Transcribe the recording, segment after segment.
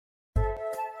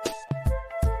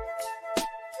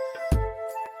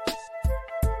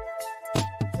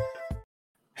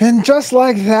And just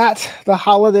like that, the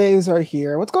holidays are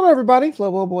here. What's going on, everybody?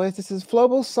 Flobo Boys. This is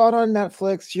Flobo Sought on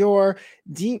Netflix, your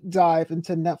deep dive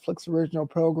into Netflix original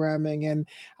programming. And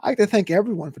I'd like to thank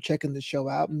everyone for checking the show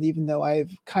out. And even though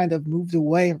I've kind of moved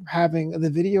away from having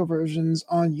the video versions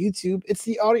on YouTube, it's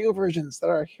the audio versions that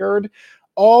are heard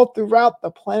all throughout the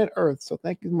planet Earth. So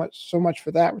thank you so much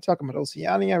for that. We're talking about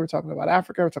Oceania, we're talking about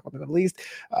Africa, we're talking about the Middle East.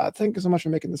 Thank you so much for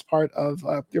making this part of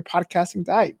your podcasting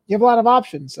diet. You have a lot of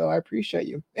options, so I appreciate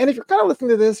you. And if you're kind of listening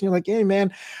to this and you're like, hey,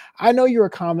 man, I know you're a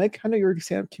comic. I know you're a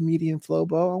stand-up comedian,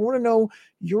 Flobo. I want to know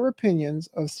your opinions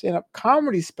of stand-up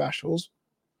comedy specials.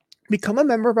 Become a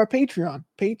member of our Patreon,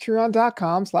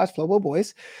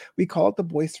 patreon.com/FloboBoys. We call it the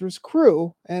Boisterous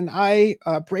Crew. And I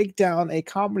break down a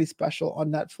comedy special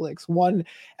on Netflix, one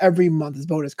every month as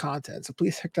bonus content. So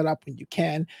please pick that up when you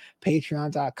can,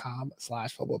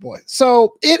 patreon.com/FloboBoys.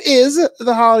 So it is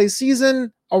the holiday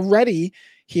season already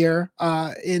here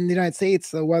in the United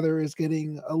States. The weather is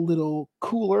getting a little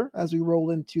cooler as we roll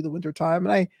into the winter time.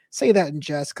 And I say that in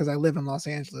jest because I live in Los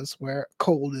Angeles where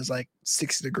cold is like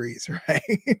 60 degrees,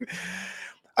 right?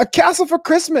 A Castle for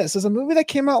Christmas is a movie that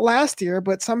came out last year,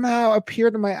 but somehow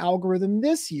appeared in my algorithm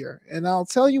this year. And I'll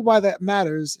tell you why that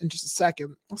matters in just a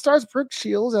second. It stars Brooke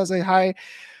Shields as a high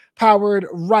powered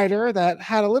writer that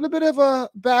had a little bit of a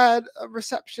bad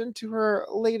reception to her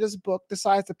latest book,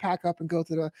 decides to pack up and go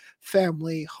to the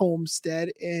family homestead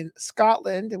in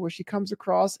Scotland, where she comes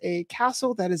across a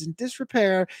castle that is in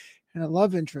disrepair and a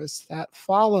love interest that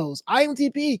follows.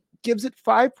 IMDb gives it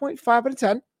 5.5 out of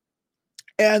 10.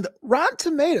 And Rotten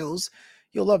Tomatoes,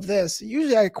 you'll love this.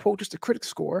 Usually I quote just a critic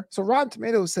score. So Rotten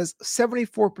Tomatoes says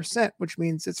 74%, which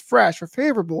means it's fresh or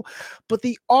favorable. But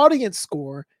the audience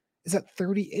score is at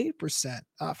 38%.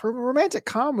 For romantic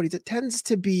comedies, it tends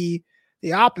to be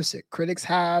the opposite. Critics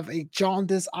have a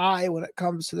jaundiced eye when it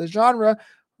comes to the genre,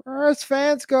 whereas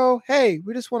fans go, hey,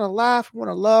 we just want to laugh, we want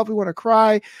to love, we want to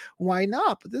cry. Why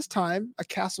not? But this time, A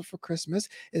Castle for Christmas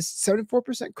is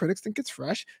 74% critics think it's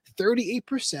fresh,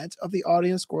 38% of the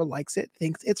audience score likes it,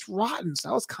 thinks it's rotten. So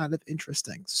that was kind of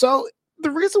interesting. So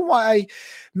the reason why I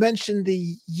mentioned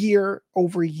the year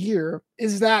over year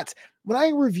is that when I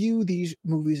review these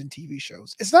movies and TV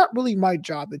shows, it's not really my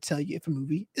job to tell you if a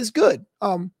movie is good.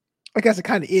 I guess it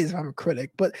kind of is if I'm a critic,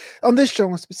 but on this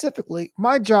show specifically,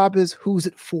 my job is who's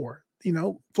it for? You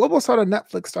know, Flobo Sought on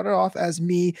Netflix started off as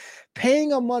me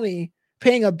paying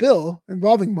paying a bill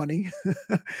involving money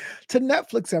to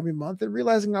Netflix every month and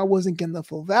realizing I wasn't getting the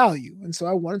full value. And so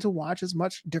I wanted to watch as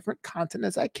much different content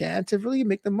as I can to really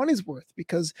make the money's worth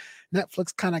because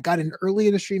Netflix kind of got in early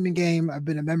in the streaming game. I've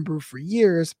been a member for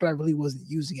years, but I really wasn't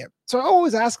using it. So I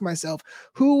always ask myself,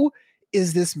 who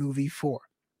is this movie for?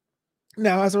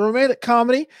 Now, as a romantic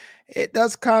comedy, it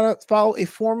does kind of follow a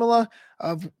formula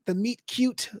of the meet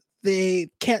cute, they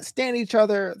can't stand each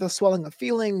other, the swelling of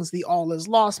feelings, the all is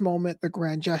lost moment, the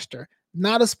grand gesture.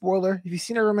 Not a spoiler. If you've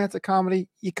seen a romantic comedy,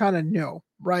 you kind of know,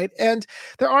 right? And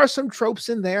there are some tropes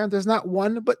in there. There's not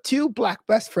one, but two black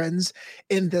best friends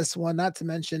in this one, not to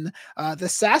mention the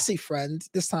sassy friend,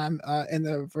 this time in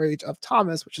the voyage of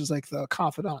Thomas, which is like the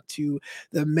confidant to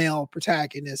the male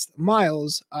protagonist,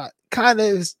 Miles. Kind of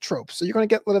is tropes. So you're going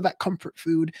to get a little of that comfort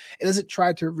food. It doesn't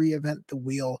try to reinvent the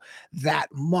wheel that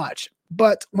much.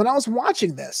 But when I was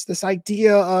watching this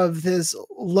idea of this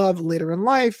love later in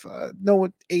life, no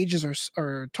ages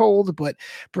are told, but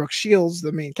Brooke Shields,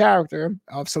 the main character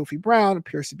of Sophie Brown,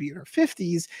 appears to be in her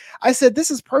 50s. I said, this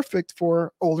is perfect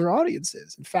for older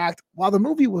audiences. In fact, while the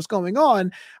movie was going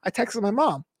on, I texted my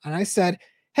mom and I said,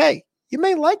 hey, you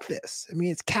may like this. I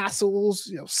mean, it's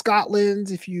castles,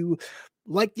 Scotland. If you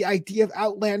like the idea of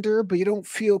Outlander, but you don't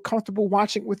feel comfortable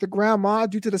watching with the grandma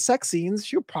due to the sex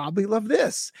scenes, you'll probably love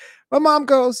this. My mom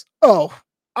goes, oh,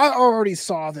 I already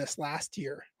saw this last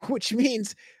year, which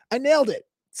means I nailed it.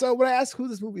 So when I ask who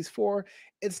this movie's for,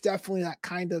 it's definitely that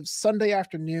kind of Sunday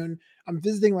afternoon. I'm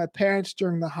visiting my parents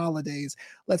during the holidays.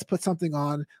 Let's put something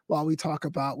on while we talk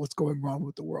about what's going wrong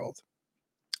with the world.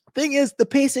 Thing is, the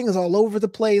pacing is all over the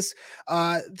place.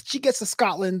 She gets to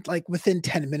Scotland like within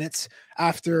 10 minutes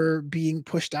after being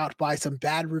pushed out by some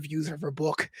bad reviews of her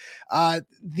book.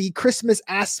 The Christmas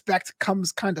aspect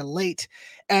comes kind of late,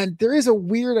 and there is a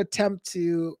weird attempt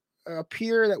to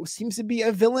appear that seems to be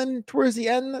a villain towards the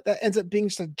end that ends up being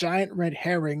just a giant red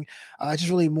herring. Just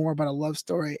really more about a love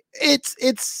story.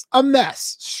 It's a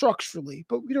mess structurally,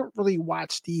 but we don't really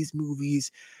watch these movies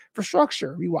for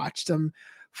structure. We watch them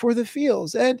for the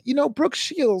feels. And, Brooke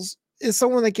Shields is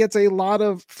someone that gets a lot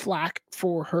of flack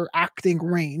for her acting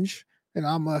range. And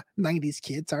I'm a 90s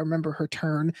kid, so I remember her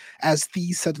turn as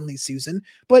the Suddenly Susan.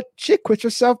 But she quits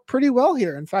herself pretty well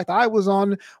here. In fact, I was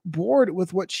on board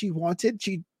with what she wanted.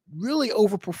 She really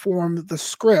overperform the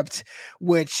script,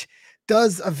 which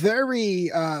does a very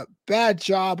bad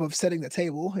job of setting the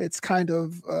table. It's kind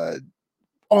of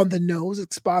on the nose,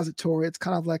 expository. It's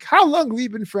kind of like, how long have we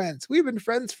been friends? We've been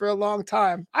friends for a long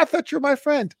time. I thought you're my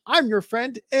friend. I'm your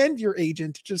friend and your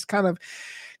agent. Just kind of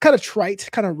trite,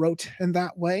 kind of rote in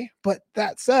that way. But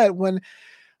that said, when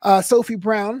Sophie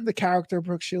Brown, the character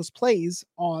Brooke Shields plays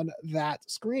on that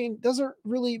screen, doesn't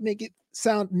really make it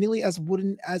sound nearly as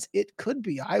wooden as it could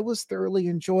be. I was thoroughly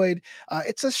enjoyed.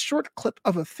 It's a short clip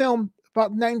of a film,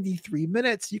 about 93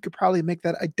 minutes. You could probably make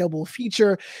that a double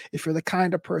feature if you're the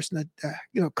kind of person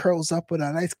that curls up with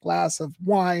a nice glass of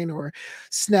wine or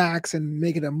snacks and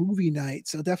make it a movie night.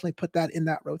 So definitely put that in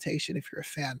that rotation if you're a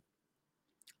fan.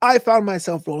 I found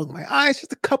myself rolling my eyes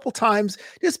just a couple times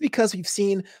just because we've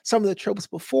seen some of the tropes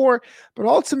before, but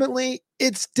ultimately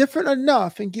it's different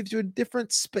enough and gives you a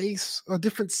different space, a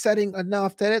different setting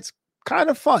enough that it's kind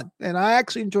of fun. And I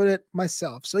actually enjoyed it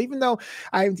myself. So even though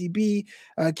IMDb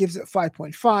gives it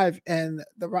 5.5 and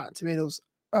the Rotten Tomatoes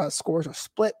scores are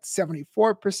split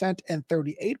 74% and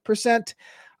 38%,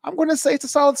 I'm going to say it's a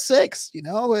solid 6.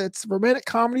 It's romantic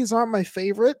comedies aren't my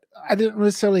favorite. I didn't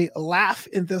necessarily laugh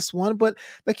in this one, but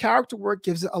the character work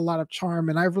gives it a lot of charm.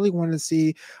 And I really wanted to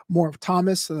see more of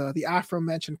Thomas, the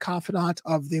aforementioned confidant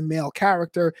of the male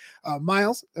character,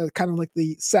 Miles, kind of like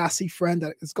the sassy friend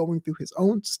that is going through his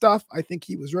own stuff. I think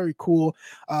he was very cool,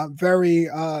 very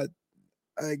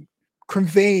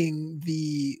conveying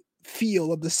the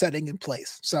feel of the setting in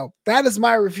place. So that is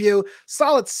my review.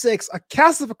 Solid 6, A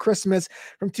Castle for Christmas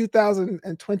from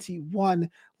 2021.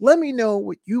 Let me know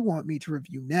what you want me to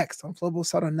review next on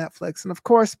Flowboy on Netflix. And of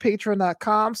course,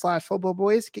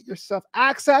 patreon.com/FlowboyBoys. Get yourself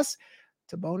access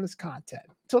to bonus content.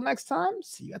 Until next time,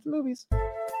 see you at the movies.